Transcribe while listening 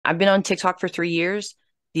I've been on TikTok for 3 years.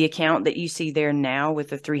 The account that you see there now with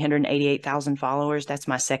the 388,000 followers, that's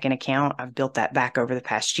my second account. I've built that back over the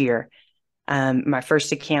past year. My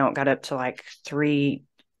first account got up to like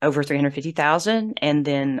over 350,000, and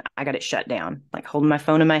then I got it shut down. Like holding my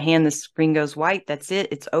phone in my hand, the screen goes white. That's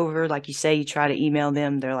it. It's over. Like you say, you try to email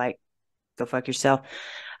them, they're like, "Go fuck yourself."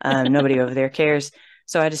 Nobody over there cares.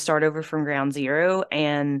 So I had to start over from ground zero,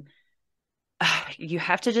 and you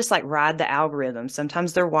have to just like ride the algorithm.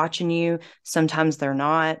 Sometimes they're watching you, sometimes they're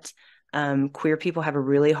not. Queer people have a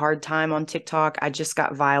really hard time on TikTok. I just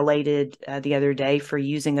got violated the other day for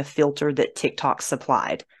using a filter that TikTok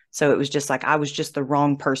supplied. So it was just like I was just the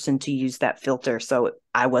wrong person to use that filter. So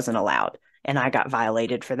I wasn't allowed. And I got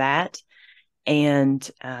violated for that. And,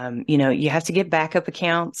 you have to get backup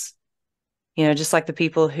accounts, just like the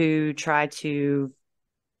people who try to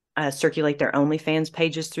circulate their OnlyFans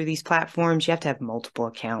pages through these platforms. You have to have multiple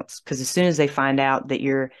accounts because as soon as they find out that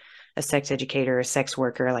you're a sex educator, a sex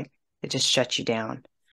worker, like it just shuts you down.